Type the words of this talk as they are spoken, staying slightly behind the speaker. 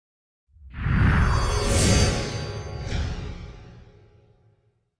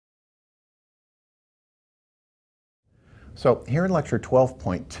So here in lecture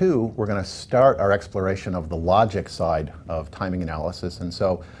 12.2, we're going to start our exploration of the logic side of timing analysis. And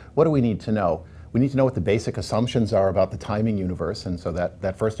so what do we need to know? We need to know what the basic assumptions are about the timing universe. And so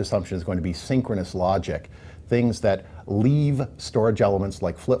that first assumption is going to be synchronous logic. Things that leave storage elements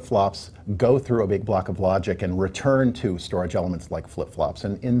like flip-flops, go through a big block of logic, and return to storage elements like flip-flops.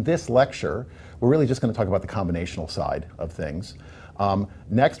 And in this lecture, we're really just going to talk about the combinational side of things.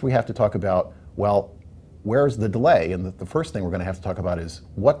 Next, we have to talk about, well, where's the delay? And the first thing we're going to have to talk about is,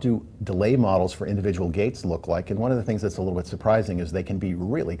 what do delay models for individual gates look like? And one of the things that's a little bit surprising is they can be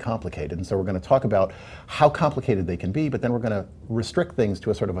really complicated. And so we're going to talk about how complicated they can be, but then we're going to restrict things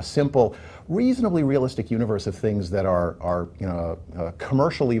to a sort of a simple, reasonably realistic universe of things that are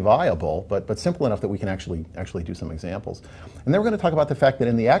commercially viable, but simple enough that we can actually do some examples. And then we're going to talk about the fact that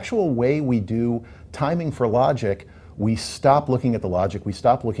in the actual way we do timing for logic, we stop looking at the logic, we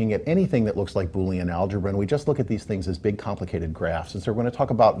stop looking at anything that looks like Boolean algebra, and we just look at these things as big, complicated graphs. And so we're going to talk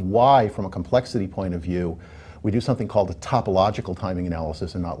about why, from a complexity point of view, we do something called a topological timing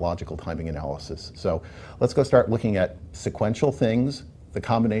analysis and not logical timing analysis. So let's go start looking at sequential things, the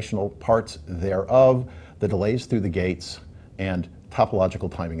combinational parts thereof, the delays through the gates, and topological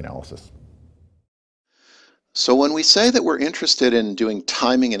timing analysis. So when we say that we're interested in doing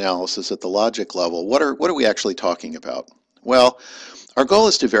timing analysis at the logic level, what are we actually talking about? Well, our goal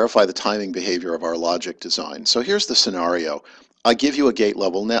is to verify the timing behavior of our logic design. So here's the scenario. I give you a gate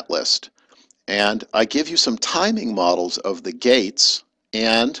level netlist, and I give you some timing models of the gates,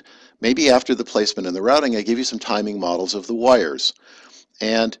 and maybe after the placement and the routing, I give you some timing models of the wires.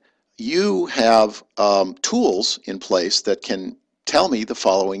 And you have tools in place that can tell me the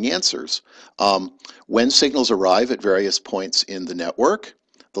following answers. When signals arrive at various points in the network,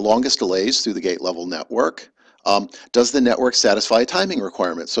 the longest delays through the gate level network, does the network satisfy a timing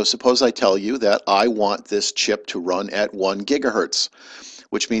requirement? So suppose I tell you that I want this chip to run at 1 gigahertz,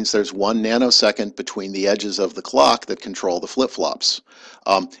 which means there's 1 nanosecond between the edges of the clock that control the flip-flops.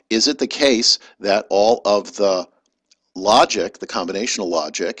 Is it the case that all of the logic, the combinational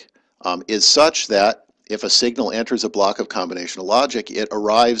logic, is such that if a signal enters a block of combinational logic, it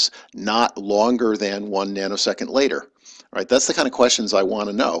arrives not longer than 1 nanosecond later? Right? That's the kind of questions I want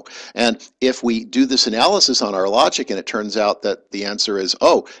to know. And if we do this analysis on our logic and it turns out that the answer is,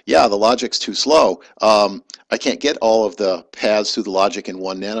 oh, yeah, the logic's too slow, I can't get all of the paths through the logic in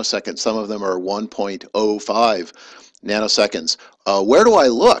 1 nanosecond. Some of them are 1.05 nanoseconds. Where do I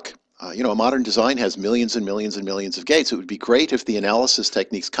look? A modern design has millions and millions and millions of gates. It would be great if the analysis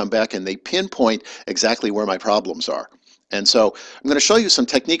techniques come back and they pinpoint exactly where my problems are. And so I'm going to show you some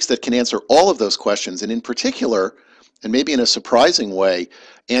techniques that can answer all of those questions, and in particular, and maybe in a surprising way,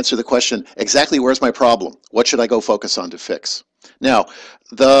 answer the question, exactly where's my problem? What should I go focus on to fix? Now,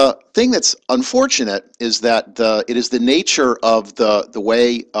 the thing that's unfortunate is that it is the nature of the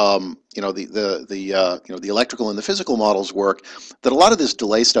way the electrical and the physical models work, that a lot of this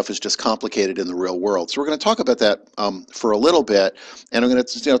delay stuff is just complicated in the real world. So we're going to talk about that for a little bit, and I'm going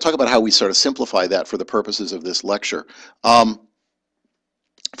to talk about how we sort of simplify that for the purposes of this lecture.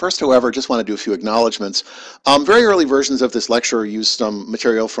 First, however, just want to do a few acknowledgments. Very early versions of this lecture used some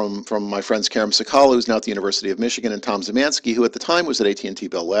material from my friends Karim Sakala, who's now at the University of Michigan, and Tom Zemansky, who at the time was at AT&T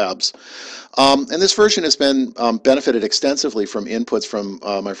Bell Labs. And this version has been benefited extensively from inputs from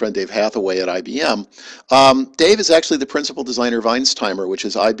my friend Dave Hathaway at IBM. Dave is actually the principal designer of Einstimer, which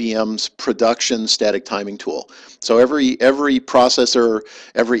is IBM's production static timing tool. So every processor,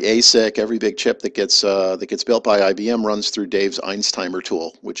 every ASIC, every big chip that gets built by IBM runs through Dave's Einstimer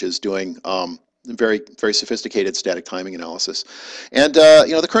tool, which is doing very, very sophisticated static timing analysis. And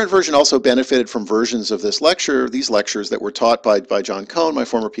the current version also benefited from versions of these lectures that were taught by John Cohn, my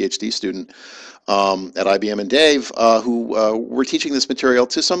former PhD student at IBM, and Dave, who were teaching this material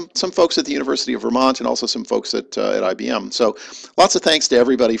to some folks at the University of Vermont and also some folks at IBM. So lots of thanks to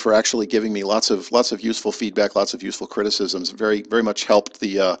everybody for actually giving me lots of useful feedback, lots of useful criticisms. Very, very much helped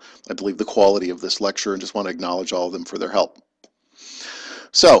I believe, the quality of this lecture, and just want to acknowledge all of them for their help.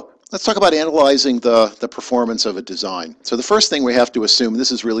 So let's talk about analyzing the performance of a design. So the first thing we have to assume, this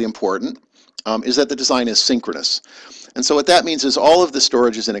is really important, is that the design is synchronous. And so what that means is all of the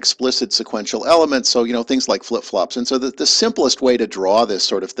storage is an explicit sequential element, so things like flip-flops. And so the simplest way to draw this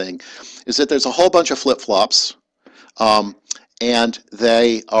sort of thing is that there's a whole bunch of flip-flops, and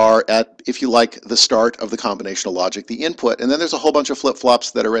they are at, if you like, the start of the combinational logic, the input, and then there's a whole bunch of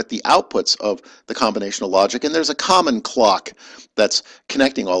flip-flops that are at the outputs of the combinational logic, and there's a common clock that's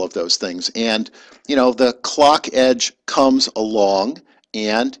connecting all of those things. And the clock edge comes along,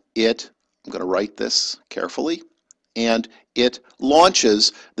 and I'm going to write this carefully, and it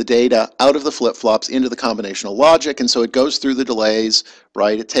launches the data out of the flip-flops into the combinational logic, and so it goes through the delays,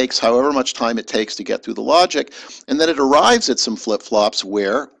 right? It takes however much time it takes to get through the logic, and then it arrives at some flip-flops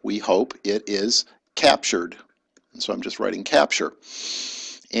where we hope it is captured. And so I'm just writing capture.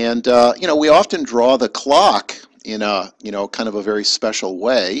 And, we often draw the clock in a, kind of a very special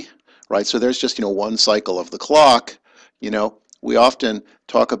way, right? So there's just, one cycle of the clock. We often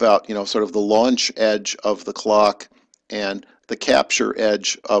talk about, sort of the launch edge of the clock and the capture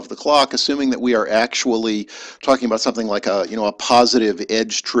edge of the clock, assuming that we are actually talking about something like a positive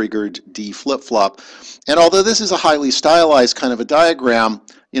edge triggered D flip-flop. And although this is a highly stylized kind of a diagram,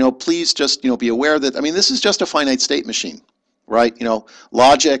 please just, be aware that, this is just a finite state machine, right?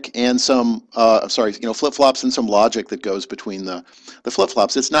 Logic and some, flip-flops and some logic that goes between the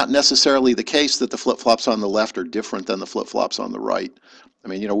flip-flops. It's not necessarily the case that the flip-flops on the left are different than the flip-flops on the right.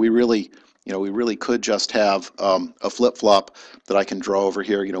 We really could just have a flip-flop that I can draw over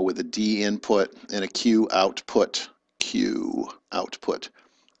here, with a D input and a Q output,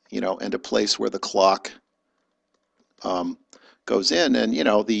 and a place where the clock goes in, and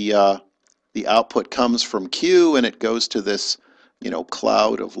the output comes from Q and it goes to this,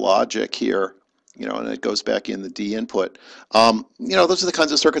 cloud of logic here, and it goes back in the D input. Those are the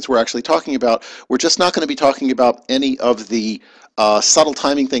kinds of circuits we're actually talking about. We're just not going to be talking about any of the subtle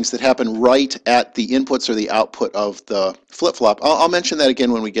timing things that happen right at the inputs or the output of the flip-flop. I'll mention that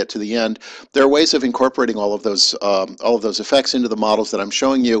again when we get to the end. There are ways of incorporating all of those effects into the models that I'm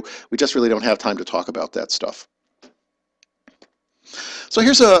showing you. We just really don't have time to talk about that stuff. So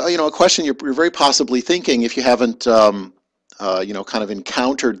here's a question you're very possibly thinking if you haven't kind of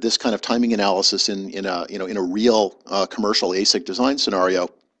encountered this kind of timing analysis in a real commercial ASIC design scenario.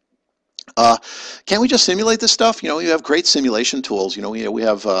 Can't we just simulate this stuff? You have great simulation tools. We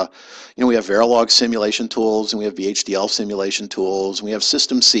have Verilog simulation tools, and we have VHDL simulation tools, and we have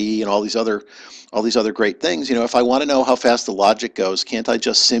System C, and all these other great things. If I want to know how fast the logic goes, can't I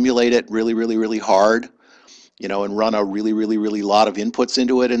just simulate it really, really, really hard? And run a really, really, really lot of inputs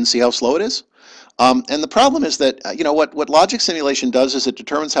into it and see how slow it is. And the problem is that, what logic simulation does is it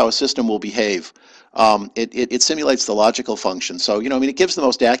determines how a system will behave. It simulates the logical function. So, it gives the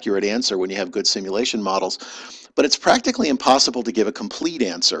most accurate answer when you have good simulation models, but it's practically impossible to give a complete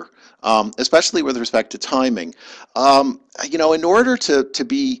answer, especially with respect to timing. In order to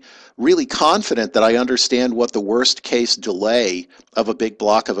be really confident that I understand what the worst case delay of a big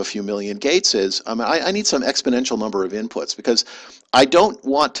block of a few million gates is, I need some exponential number of inputs, because I don't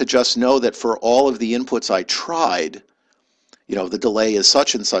want to just know that for all of the inputs I tried, the delay is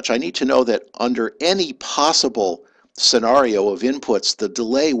such and such. I need to know that under any possible scenario of inputs, the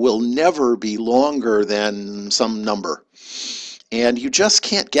delay will never be longer than some number. And you just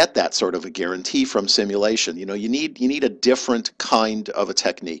can't get that sort of a guarantee from simulation. You need a different kind of a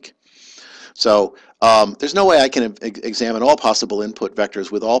technique. So there's no way I can examine all possible input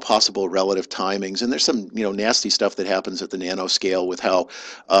vectors with all possible relative timings. And there's some nasty stuff that happens at the nanoscale with how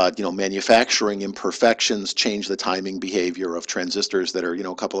manufacturing imperfections change the timing behavior of transistors that are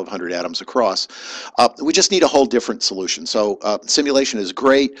a couple of hundred atoms across. We just need a whole different solution. So simulation is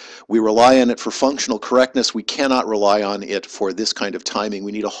great. We rely on it for functional correctness. We cannot rely on it for this kind of timing.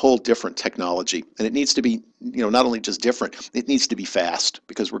 We need a whole different technology, and it needs to be not only just different, it needs to be fast,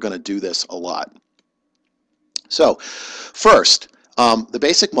 because we're going to do this a lot. So first, the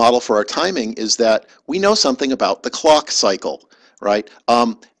basic model for our timing is that we know something about the clock cycle, right?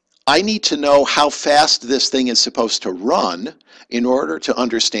 I need to know how fast this thing is supposed to run in order to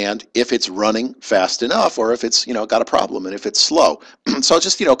understand if it's running fast enough or if it's got a problem and if it's slow. So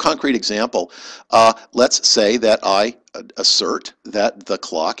just concrete example, let's say that I assert that the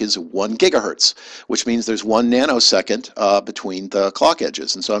clock is 1 gigahertz, which means there's 1 nanosecond between the clock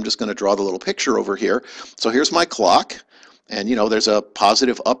edges. And so I'm just going to draw the little picture over here. So here's my clock. And there's a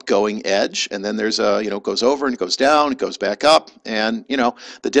positive upgoing edge, and then there's a goes over and goes down, it goes back up, and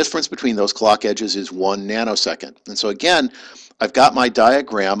the difference between those clock edges is 1 nanosecond. And so again, I've got my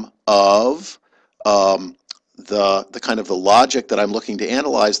diagram of the kind of the logic that I'm looking to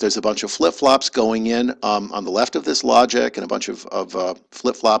analyze. There's a bunch of flip-flops going in on the left of this logic, and a bunch of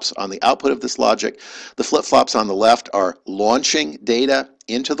flip-flops on the output of this logic. The flip-flops on the left are launching data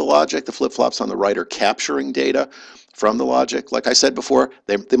into the logic. The flip-flops on the right are capturing data from the logic. Like I said before,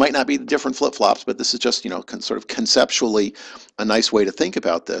 they might not be the different flip-flops, but this is just sort of conceptually a nice way to think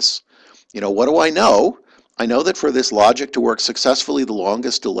about this. What do I know? I know that for this logic to work successfully, the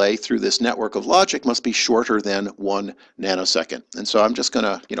longest delay through this network of logic must be shorter than 1 nanosecond. And so I'm just going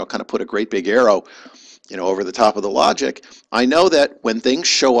to kind of put a great big arrow over the top of the logic. I know that when things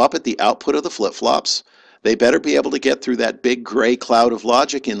show up at the output of the flip-flops, They better be able to get through that big gray cloud of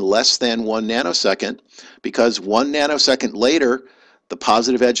logic in less than 1 nanosecond, because 1 nanosecond later, the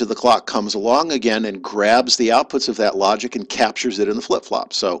positive edge of the clock comes along again and grabs the outputs of that logic and captures it in the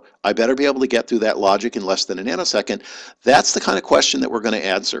flip-flop. So I better be able to get through that logic in less than a nanosecond. That's the kind of question that we're going to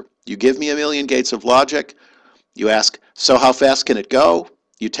answer. You give me 1,000,000 gates of logic, you ask, so how fast can it go?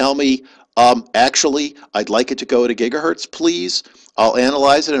 You tell me, actually, I'd like it to go at a gigahertz, please. I'll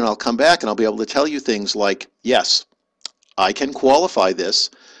analyze it and I'll come back and I'll be able to tell you things like, yes, I can qualify this,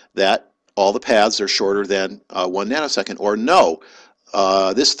 that all the paths are shorter than 1 nanosecond, or no,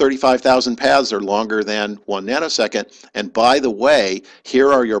 this 35,000 paths are longer than 1 nanosecond. And by the way,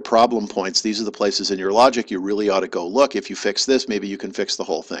 here are your problem points. These are the places in your logic you really ought to go look. If you fix this, maybe you can fix the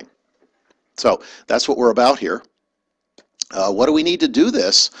whole thing. So that's what we're about here. What do we need to do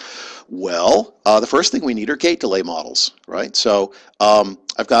this? Well, the first thing we need are gate delay models, right? So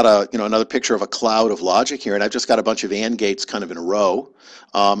I've got another picture of a cloud of logic here, and I've just got a bunch of AND gates kind of in a row.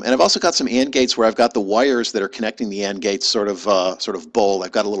 And I've also got some AND gates where I've got the wires that are connecting the AND gates sort of bowl.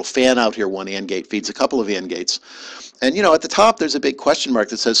 I've got a little fan out here. One AND gate feeds a couple of AND gates. And at the top there's a big question mark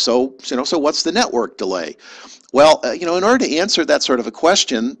that says, so what's the network delay? Well, in order to answer that sort of a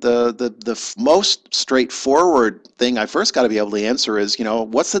question, the most straightforward thing I first got to be able to answer is,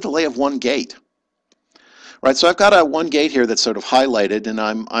 what's the delay of one gate? Right, so I've got a one gate here that's sort of highlighted, and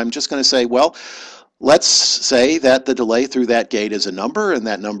I'm just going to say, well, let's say that the delay through that gate is a number, and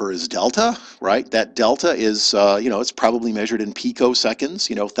that number is delta, right? That delta is, it's probably measured in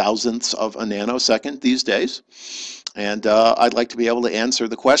picoseconds, thousandths of a nanosecond these days. And I'd like to be able to answer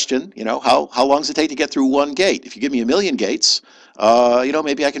the question, how long does it take to get through one gate? If you give me 1,000,000 gates,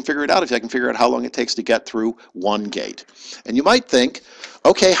 maybe I can figure it out if I can figure out how long it takes to get through one gate. And you might think,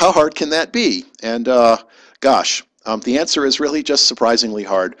 okay, how hard can that be? And gosh, the answer is really just surprisingly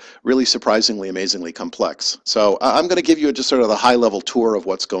hard, really surprisingly, amazingly complex. So I'm going to give you just sort of the high-level tour of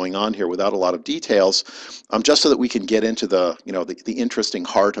what's going on here without a lot of details, just so that we can get into the interesting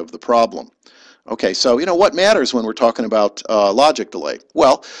heart of the problem. Okay, so what matters when we're talking about logic delay?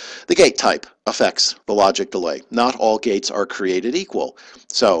 Well, the gate type affects the logic delay. Not all gates are created equal.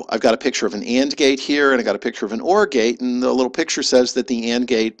 So I've got a picture of an AND gate here, and I've got a picture of an OR gate, and the little picture says that the AND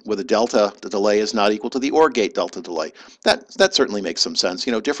gate with a delta, the delay is not equal to the OR gate delta delay. That certainly makes some sense.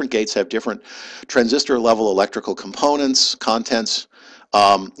 Different gates have different transistor level electrical components, contents.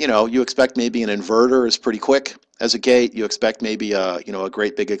 You expect maybe an inverter is pretty quick as a gate. You expect maybe a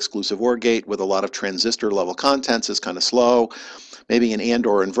great big exclusive OR gate with a lot of transistor level contents is kind of slow. Maybe an AND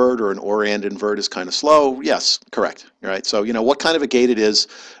OR invert or an OR AND invert is kind of slow. Yes, correct. Right. So what kind of a gate it is,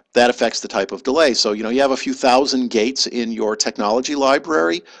 that affects the type of delay. So you have a few thousand gates in your technology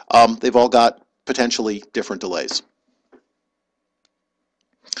library. They've all got potentially different delays.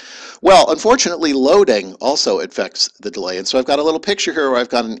 Well, unfortunately, loading also affects the delay. And so I've got a little picture here where I've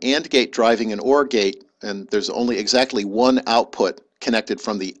got an AND gate driving an OR gate, and there's only exactly one output connected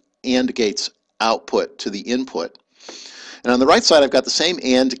from the AND gate's output to the input. And on the right side, I've got the same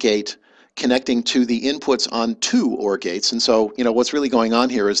AND gate connecting to the inputs on two OR gates. And so, what's really going on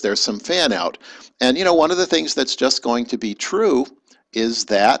here is there's some fan out. And, one of the things that's just going to be true is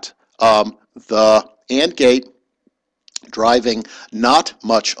that the AND gate driving not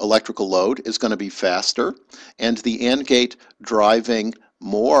much electrical load is going to be faster, and the AND gate driving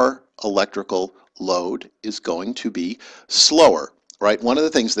more electrical load is going to be slower, right? One of the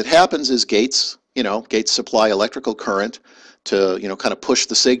things that happens is gates supply electrical current to, kind of push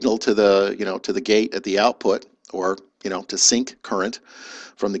the signal to the gate at the output, or, to sync current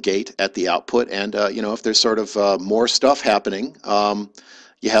from the gate at the output. And, if there's sort of more stuff happening,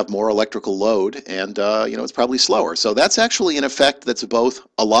 you have more electrical load, and it's probably slower. So that's actually an effect that's both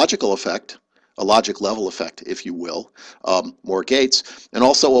a logical effect, a logic level effect, if you will, more gates, and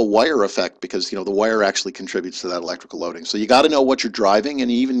also a wire effect, because the wire actually contributes to that electrical loading. So you got to know what you're driving,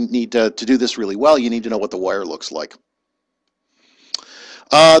 and you even need to do this really well, you need to know what the wire looks like.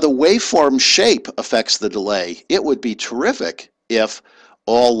 The waveform shape affects the delay. It would be terrific if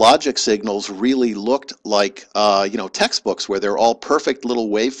all logic signals really looked like textbooks, where they're all perfect little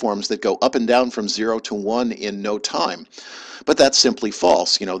waveforms that go up and down from 0 to 1 in no time. But that's simply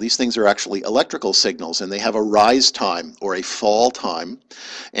false. These things are actually electrical signals, and they have a rise time or a fall time.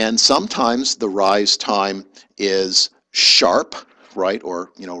 And sometimes the rise time is sharp, right,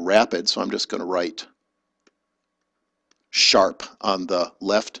 or rapid. So I'm just going to write sharp on the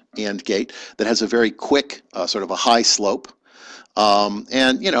left AND gate that has a very quick sort of a high slope. And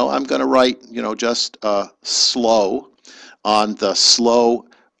I'm going to write just slow on the slow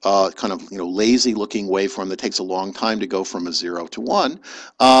kind of lazy looking waveform that takes a long time to go from a 0 to 1.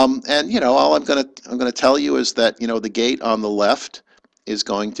 And all I'm gonna tell you is that the gate on the left is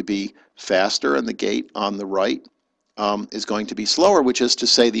going to be faster and the gate on the right is going to be slower, which is to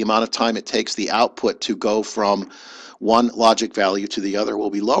say the amount of time it takes the output to go from one logic value to the other will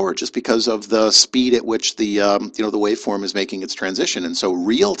be lower just because of the speed at which the the waveform is making its transition. And so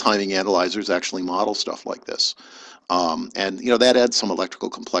real timing analyzers actually model stuff like this. And that adds some electrical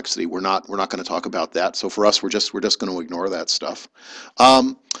complexity. We're not going to talk about that. So for us, we're just going to ignore that stuff.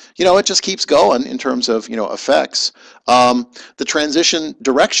 It just keeps going in terms of effects. The transition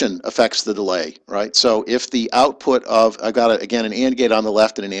direction affects the delay, right? So if the output of I've got again an AND gate on the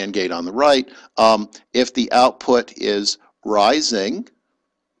left and an AND gate on the right. If the output is rising,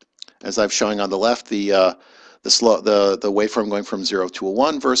 as I'm showing on the left, the waveform going from 0 to a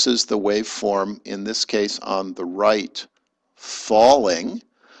 1 versus the waveform, in this case on the right, falling.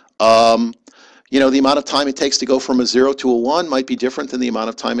 The amount of time it takes to go from a 0 to a 1 might be different than the amount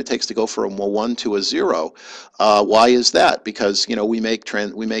of time it takes to go from a 1 to a 0. Why is that? Because we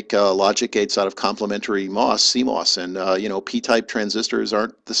make logic gates out of complementary MOS, CMOS, and P-type transistors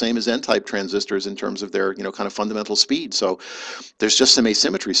aren't the same as N-type transistors in terms of their kind of fundamental speed. So there's just some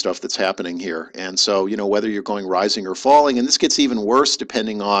asymmetry stuff that's happening here. And so whether you're going rising or falling, and this gets even worse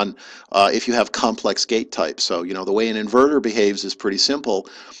depending on if you have complex gate types. So the way an inverter behaves is pretty simple.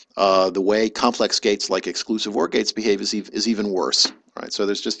 The way complex gates like exclusive OR gates behave is even worse, right? So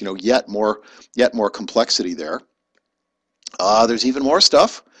there's just yet more complexity there. There's even more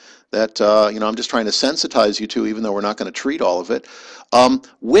stuff that I'm just trying to sensitize you to, even though we're not going to treat all of it.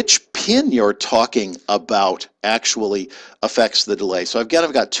 Which pin you're talking about actually affects the delay. So again,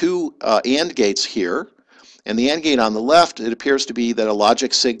 I've got two AND gates here. And the AND gate on the left, it appears to be that a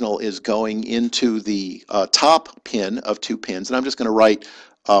logic signal is going into the top pin of two pins. And I'm just going to write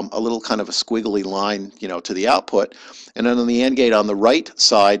a little kind of a squiggly line, to the output. And then on the AND gate on the right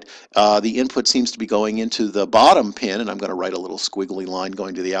side, the input seems to be going into the bottom pin, and I'm going to write a little squiggly line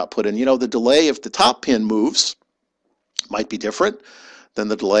going to the output. And the delay if the top pin moves might be different than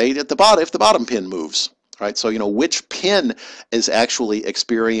the delay at the bottom if the bottom pin moves. Right, so which pin is actually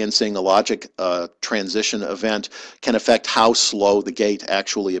experiencing a logic transition event can affect how slow the gate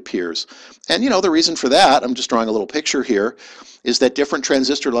actually appears. And the reason for that, I'm just drawing a little picture here, is that different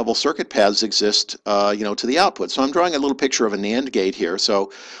transistor level circuit paths exist to the output. So I'm drawing a little picture of a NAND gate here.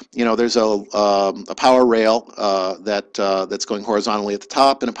 So there's a power rail that's going horizontally at the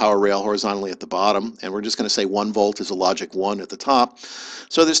top and a power rail horizontally at the bottom, and we're just going to say 1 volt is a logic 1 at the top.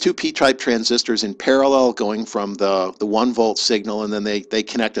 So there's two p-type transistors in parallel going from the 1 volt signal, and then they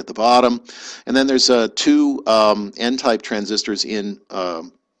connect at the bottom. And then there's two n-type transistors in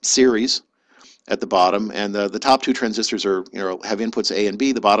series at the bottom, and the top two transistors are have inputs A and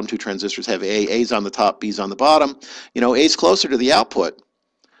B. The bottom two transistors have A's on the top, B's on the bottom. A's closer to the output,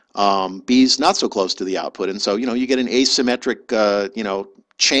 B's not so close to the output, and so you get an asymmetric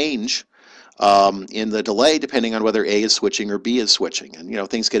change in the delay depending on whether A is switching or B is switching. And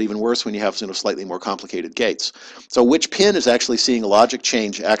things get even worse when you have slightly more complicated gates. So which pin is actually seeing a logic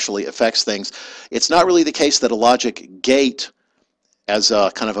change actually affects things. It's not really the case that a logic gate as a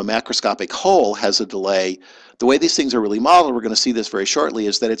kind of a macroscopic whole has a delay. The way these things are really modeled, we're going to see this very shortly,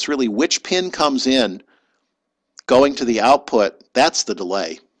 is that it's really which pin comes in going to the output, that's the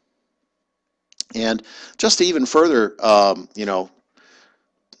delay. And just to even further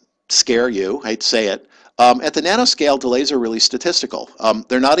scare you, I hate to say it, at the nanoscale, delays are really statistical.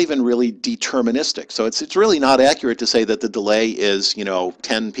 They're not even really deterministic. So it's really not accurate to say that the delay is 10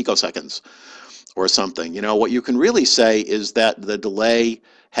 picoseconds or something. What you can really say is that the delay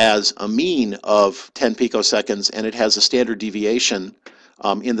has a mean of 10 picoseconds and it has a standard deviation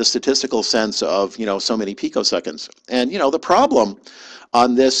in the statistical sense of so many picoseconds. And the problem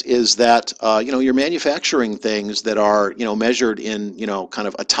on this is that you're manufacturing things that are measured in kind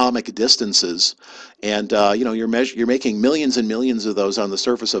of atomic distances, and you're making millions and millions of those on the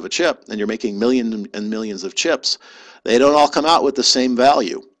surface of a chip, and you're making millions and millions of chips. They don't all come out with the same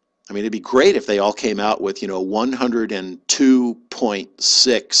value. I mean, it'd be great if they all came out with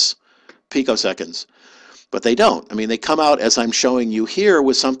 102.6 picoseconds. But they don't. I mean, they come out, as I'm showing you here,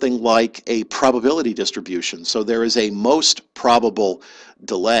 with something like a probability distribution. So there is a most probable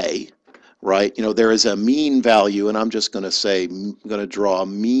delay, right? There is a mean value, and I'm just going to say, I'm going to draw a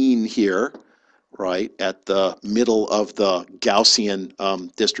mean here, right, at the middle of the Gaussian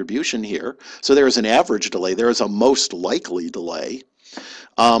distribution here. So there is an average delay. There is a most likely delay.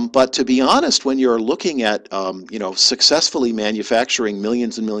 But to be honest, when you're looking at successfully manufacturing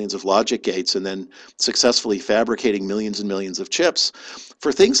millions and millions of logic gates and then successfully fabricating millions and millions of chips,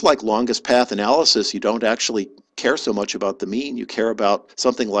 for things like longest path analysis, you don't actually care so much about the mean. You care about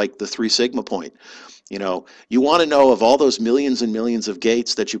something like the 3 sigma point. You want to know of all those millions and millions of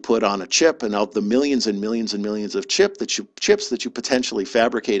gates that you put on a chip, and of the millions and millions and millions of chips that you potentially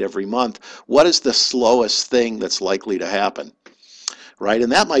fabricate every month, what is the slowest thing that's likely to happen, right?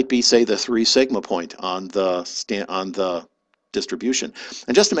 And that might be, say, the 3 sigma point on the distribution.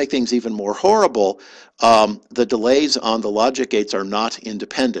 And just to make things even more horrible, the delays on the logic gates are not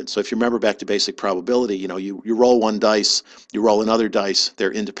independent. So if you remember back to basic probability, you roll one dice, you roll another dice,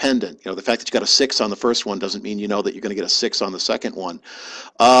 they're independent. The fact that you got a 6 on the first one doesn't mean that you're going to get a 6 on the second one.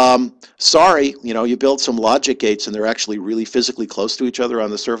 Sorry, you build some logic gates and they're actually really physically close to each other on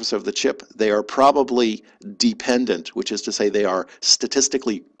the surface of the chip. They are probably dependent, which is to say they are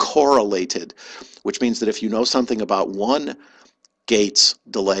statistically correlated, which means that if you know something about one gate's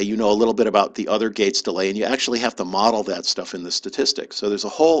delay, you know a little bit about the other gate's delay, and you actually have to model that stuff in the statistics. So there's a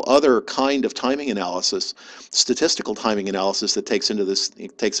whole other kind of timing analysis, statistical timing analysis, that takes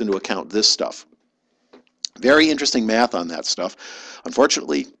into account this stuff. Very interesting math on that stuff.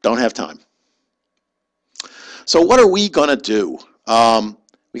 Unfortunately, don't have time. So what are we going to do?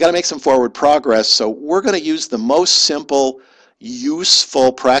 We got to make some forward progress, so we're going to use the most simple,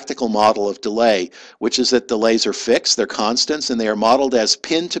 useful, practical model of delay, which is that delays are fixed, they're constants, and they are modeled as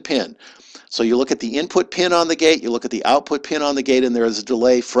pin to pin. So you look at the input pin on the gate, you look at the output pin on the gate, and there is a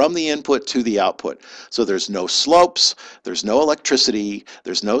delay from the input to the output. So there's no slopes, there's no electricity,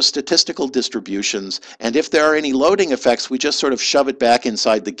 there's no statistical distributions, and if there are any loading effects, we just sort of shove it back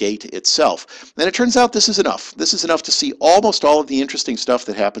inside the gate itself. And it turns out this is enough. This is enough to see almost all of the interesting stuff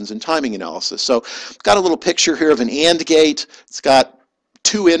that happens in timing analysis. So I've got a little picture here of an AND gate. It's got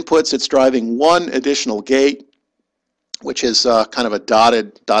 2 inputs. It's driving 1 additional gate, which is kind of a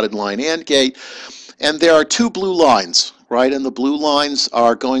dotted line AND gate. And there are 2 blue lines, right? And the blue lines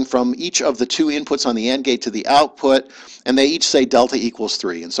are going from each of the 2 inputs on the AND gate to the output, and they each say delta equals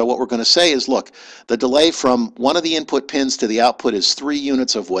 3. And so what we're going to say is, look, the delay from one of the input pins to the output is 3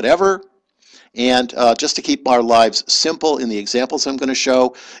 units of whatever. And just to keep our lives simple, in the examples I'm going to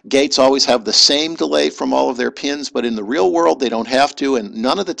show, gates always have the same delay from all of their pins, but in the real world they don't have to, and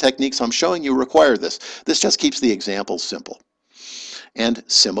none of the techniques I'm showing you require this. This just keeps the examples simple. And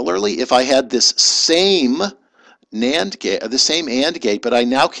similarly, if I had this same NAND gate, the same AND gate, but I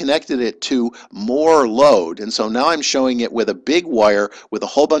now connected it to more load, and so now I'm showing it with a big wire with a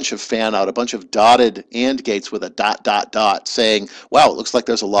whole bunch of fan out, a bunch of dotted AND gates with a dot, dot, dot, saying, wow, it looks like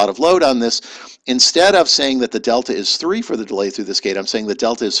there's a lot of load on this. Instead of saying that the delta is 3 for the delay through this gate, I'm saying the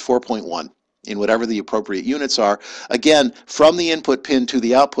delta is 4.1 in whatever the appropriate units are. Again, from the input pin to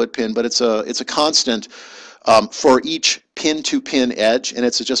the output pin, but it's a constant for each pin-to-pin edge, and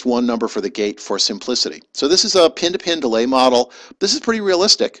it's just one number for the gate for simplicity. So this is a pin-to-pin delay model. This is pretty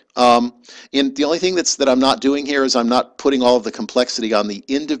realistic. The only thing that I'm not doing here is I'm not putting all of the complexity on the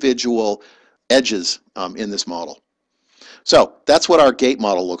individual edges in this model. So that's what our gate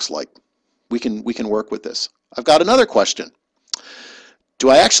model looks like. We can work with this. I've got another question. Do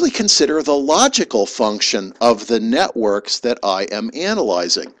I actually consider the logical function of the networks that I am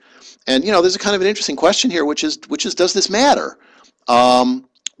analyzing? And there's a kind of an interesting question here, which is does this matter?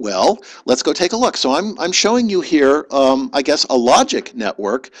 Well, let's go take a look. So I'm showing you here, I guess, a logic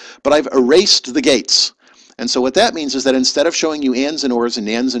network, but I've erased the gates. And so what that means is that instead of showing you ands and ors and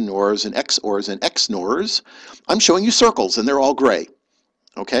nands and nors and XORs and XNORs, I'm showing you circles, and they're all gray.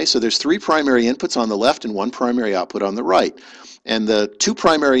 Okay, so there's 3 primary inputs on the left and 1 primary output on the right. And the 2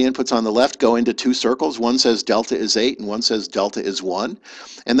 primary inputs on the left go into 2 circles. One says delta is 8 and one says delta is 1.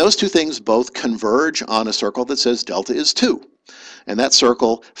 And those 2 things both converge on a circle that says delta is 2. And that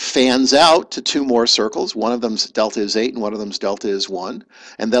circle fans out to 2 more circles. One of them's delta is 8 and one of them's delta is 1.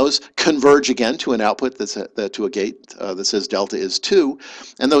 And those converge again to an output to a gate that says delta is 2.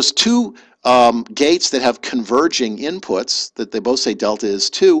 And those 2 gates that have converging inputs, that they both say delta is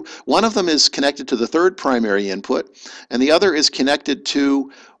 2, one of them is connected to the 3rd primary input, and the other is connected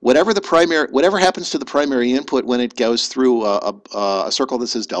to whatever happens to the primary input when it goes through a circle that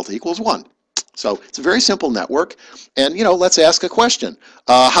says delta equals 1. So it's a very simple network, and let's ask a question.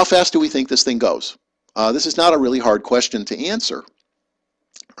 How fast do we think this thing goes? This is not a really hard question to answer.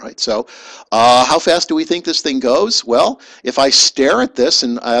 Right, so how fast do we think this thing goes? Well, if I stare at this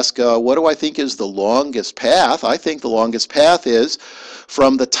and ask, what do I think is the longest path? I think the longest path is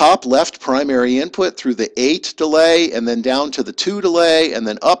from the top left primary input through the 8 delay, and then down to the 2 delay, and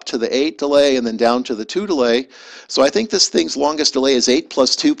then up to the 8 delay, and then down to the 2 delay. So I think this thing's longest delay is 8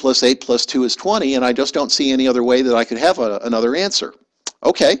 plus 2 plus 8 plus 2 is 20, and I just don't see any other way that I could have another answer.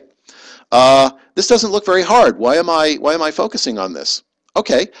 Okay, this doesn't look very hard. Why am I focusing on this?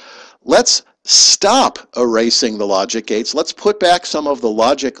 Okay, let's stop erasing the logic gates. Let's put back some of the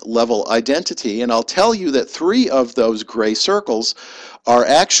logic level identity, and I'll tell you that 3 of those gray circles are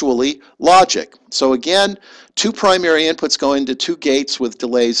actually logic. So again, 2 primary inputs go into 2 gates with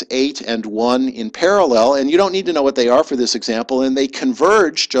delays 8 and 1 in parallel, and you don't need to know what they are for this example, and they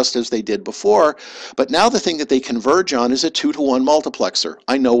converge just as they did before, but now the thing that they converge on is a 2-to-1 multiplexer.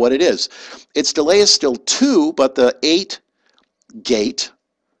 I know what it is. Its delay is still 2, but the 8 gate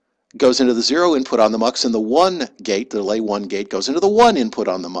goes into the 0 input on the mux, and the 1 gate, the delay 1 gate, goes into the 1 input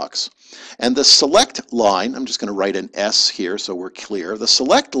on the mux. And the select line, I'm just going to write an S here so we're clear, the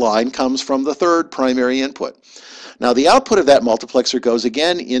select line comes from the 3rd primary input. Now the output of that multiplexer goes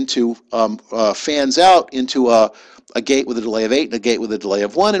again into, fans out into a gate with a delay of 8 and a gate with a delay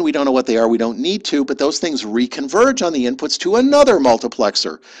of 1, and we don't know what they are, we don't need to, but those things reconverge on the inputs to another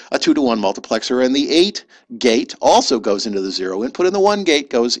multiplexer, a 2-to-1 multiplexer, and the 8 gate also goes into the 0 input, and the 1 gate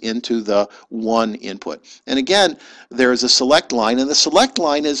goes into the 1 input. And again, there is a select line, and the select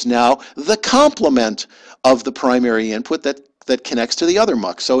line is now the complement of the primary input that connects to the other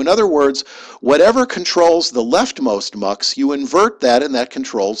mux. So in other words, whatever controls the leftmost mux, you invert that, and that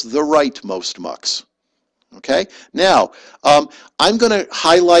controls the rightmost mux. Okay, now I'm going to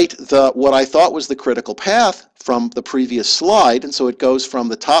highlight what I thought was the critical path from the previous slide, and so it goes from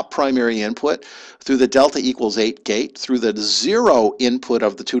the top primary input through the delta equals 8 gate, through the 0 input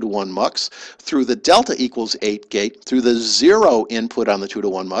of the 2-to-1 mux, through the delta equals 8 gate, through the 0 input on the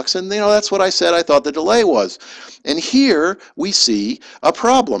 2-to-1 mux, and that's what I said I thought the delay was. And here we see a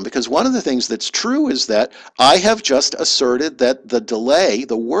problem, because one of the things that's true is that I have just asserted that the delay,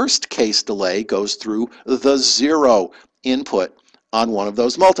 the worst case delay, goes through the 0 input on one of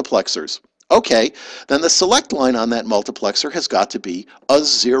those multiplexers. Okay, then the select line on that multiplexer has got to be a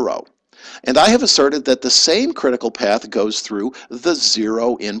 0. And I have asserted that the same critical path goes through the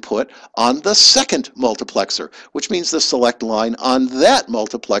 0 input on the second multiplexer, which means the select line on that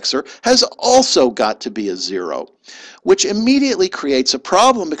multiplexer has also got to be a 0, which immediately creates a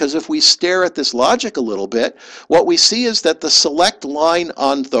problem, because if we stare at this logic a little bit, what we see is that the select line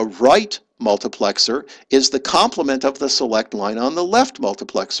on the right multiplexer is the complement of the select line on the left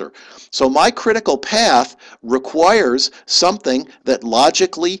multiplexer. So my critical path requires something that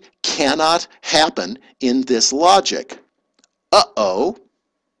logically cannot happen in this logic. Uh-oh,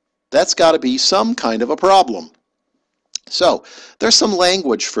 that's got to be some kind of a problem. So there's some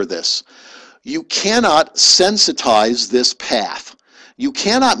language for this. You cannot sensitize this path. You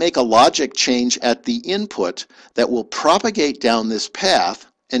cannot make a logic change at the input that will propagate down this path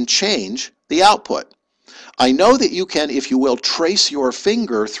and change the output. I know that you can, if you will, trace your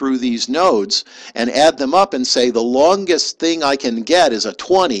finger through these nodes and add them up and say the longest thing I can get is a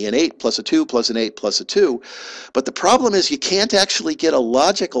 20, an 8 plus a 2 plus an 8 plus a 2. But the problem is you can't actually get a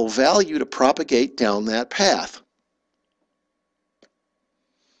logical value to propagate down that path.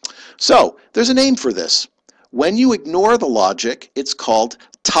 So there's a name for this. When you ignore the logic, it's called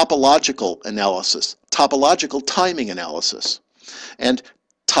topological analysis, topological timing analysis. And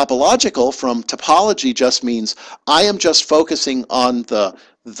topological from topology just means I am just focusing on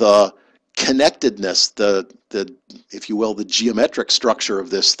the connectedness, if you will, the geometric structure of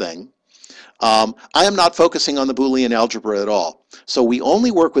this thing. I am not focusing on the Boolean algebra at all. So we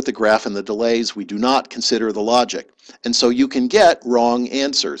only work with the graph and the delays. We do not consider the logic. And so you can get wrong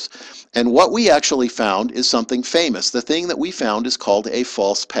answers. And what we actually found is something famous. The thing that we found is called a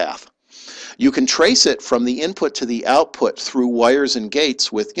false path. You can trace it from the input to the output through wires and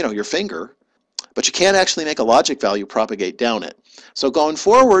gates with, your finger, but you can't actually make a logic value propagate down it. So going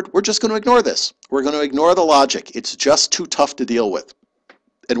forward, we're just going to ignore this. We're going to ignore the logic. It's just too tough to deal with.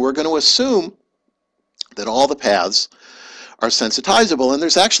 And we're going to assume that all the paths are sensitizable. And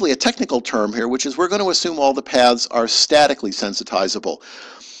there's actually a technical term here, which is we're going to assume all the paths are statically sensitizable.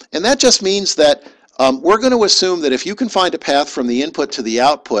 And that just means that we're going to assume that if you can find a path from the input to the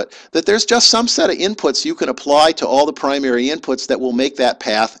output, that there's just some set of inputs you can apply to all the primary inputs that will make that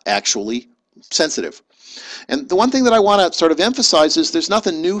path actually sensitive. And the one thing that I want to sort of emphasize is there's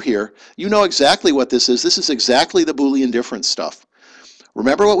nothing new here. You know exactly what this is. This is exactly the Boolean difference stuff.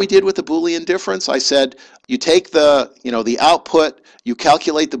 Remember what we did with the Boolean difference? I said you take the output, You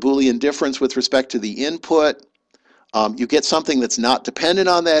calculate the Boolean difference with respect to the input. You get something that's not dependent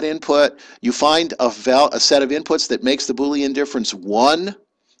on that input. You find a set of inputs that makes the Boolean difference 1,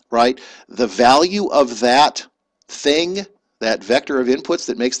 right? The value of that thing, that vector of inputs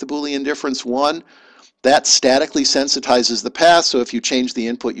that makes the Boolean difference 1, that statically sensitizes the path, so if you change the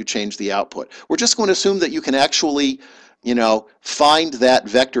input, you change the output. We're just going to assume that you can actually, find that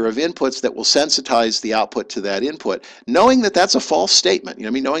vector of inputs that will sensitize the output to that input, knowing that that's a false statement,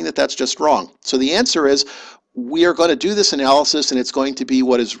 knowing that that's just wrong. So the answer is, we are going to do this analysis, and it's going to be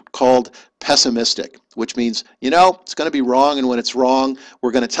what is called pessimistic, which means, it's going to be wrong, and when it's wrong,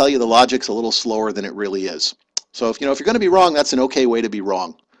 we're going to tell you the logic's a little slower than it really is. So if you're going to be wrong, that's an okay way to be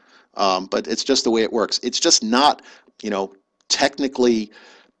wrong. But it's just the way it works. It's just not, technically,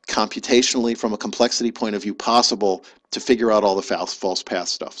 computationally, from a complexity point of view, possible to figure out all the false path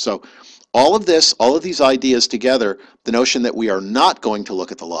stuff. So all of these ideas together, the notion that we are not going to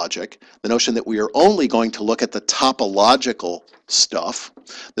look at the logic, the notion that we are only going to look at the topological stuff,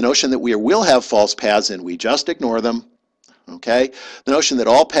 the notion that we will have false paths and we just ignore them, okay? The notion that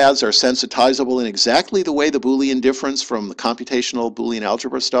all paths are sensitizable in exactly the way the Boolean difference from the computational Boolean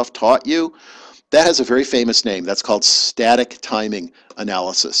algebra stuff taught you, that has a very famous name. That's called static timing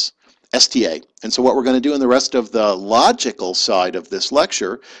analysis, STA. And so what we're going to do in the rest of the logical side of this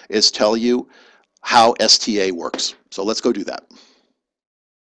lecture is tell you how STA works. So let's go do that.